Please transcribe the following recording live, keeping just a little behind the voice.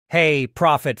Hey,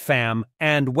 Profit Fam,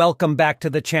 and welcome back to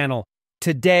the channel.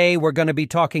 Today we're going to be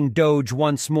talking Doge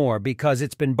once more because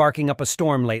it's been barking up a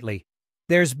storm lately.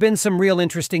 There's been some real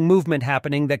interesting movement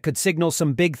happening that could signal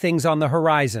some big things on the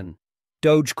horizon.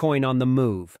 Dogecoin on the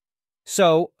move.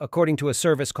 So, according to a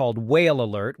service called Whale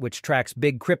Alert, which tracks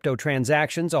big crypto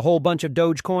transactions, a whole bunch of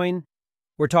Dogecoin,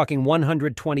 we're talking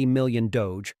 120 million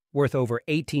Doge, worth over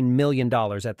 $18 million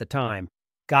at the time,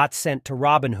 got sent to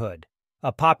Robinhood,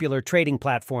 a popular trading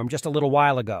platform, just a little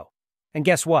while ago. And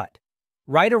guess what?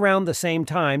 Right around the same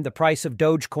time, the price of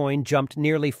Dogecoin jumped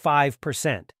nearly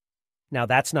 5%. Now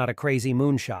that's not a crazy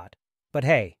moonshot. But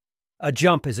hey, a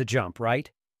jump is a jump,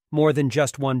 right? More than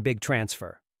just one big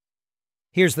transfer.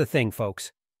 Here's the thing,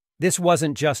 folks. This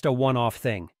wasn't just a one-off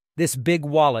thing. This big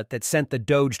wallet that sent the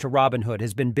Doge to Robinhood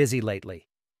has been busy lately.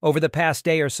 Over the past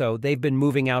day or so, they've been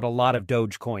moving out a lot of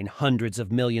Dogecoin, hundreds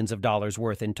of millions of dollars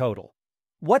worth in total.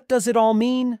 What does it all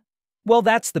mean? Well,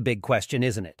 that's the big question,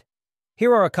 isn't it?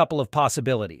 Here are a couple of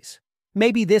possibilities.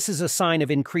 Maybe this is a sign of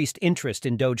increased interest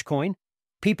in Dogecoin.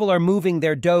 People are moving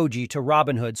their Doge to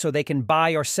Robinhood so they can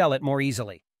buy or sell it more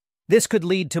easily. This could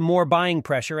lead to more buying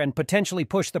pressure and potentially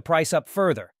push the price up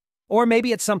further. Or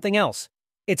maybe it's something else.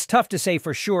 It's tough to say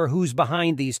for sure who's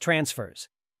behind these transfers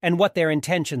and what their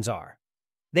intentions are.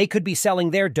 They could be selling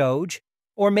their Doge,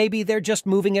 or maybe they're just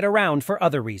moving it around for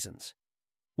other reasons.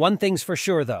 One thing's for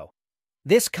sure, though.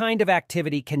 This kind of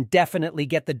activity can definitely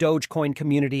get the Dogecoin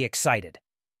community excited.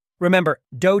 Remember,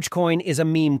 Dogecoin is a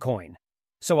meme coin,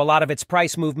 so a lot of its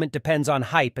price movement depends on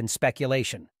hype and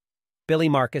speculation. Billy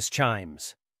Markus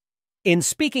chimes. In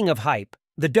speaking of hype,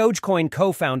 the Dogecoin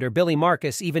co-founder Billy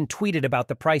Markus even tweeted about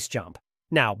the price jump.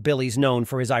 Now, Billy's known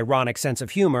for his ironic sense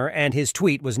of humor, and his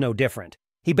tweet was no different.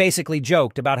 He basically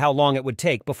joked about how long it would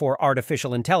take before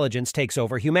artificial intelligence takes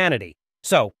over humanity.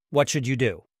 So, what should you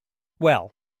do?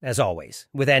 Well, as always,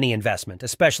 with any investment,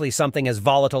 especially something as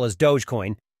volatile as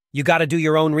Dogecoin, you gotta do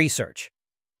your own research.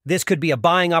 This could be a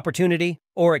buying opportunity,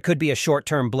 or it could be a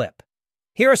short-term blip.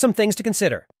 Here are some things to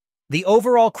consider. The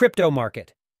overall crypto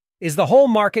market. Is the whole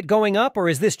market going up, or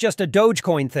is this just a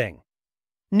Dogecoin thing?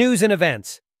 News and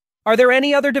events. Are there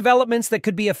any other developments that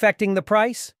could be affecting the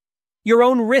price? Your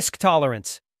own risk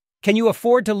tolerance. Can you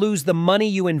afford to lose the money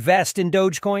you invest in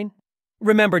Dogecoin?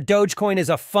 Remember, Dogecoin is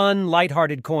a fun,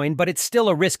 lighthearted coin, but it's still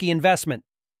a risky investment.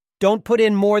 Don't put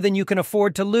in more than you can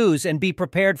afford to lose and be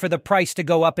prepared for the price to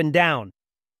go up and down.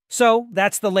 So,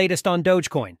 that's the latest on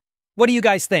Dogecoin. What do you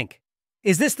guys think?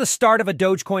 Is this the start of a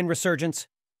Dogecoin resurgence?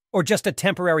 Or just a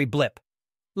temporary blip?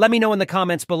 Let me know in the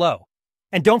comments below.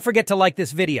 And don't forget to like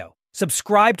this video,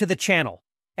 subscribe to the channel,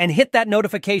 and hit that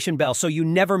notification bell so you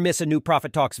never miss a new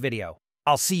Profit Talks video.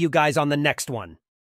 I'll see you guys on the next one.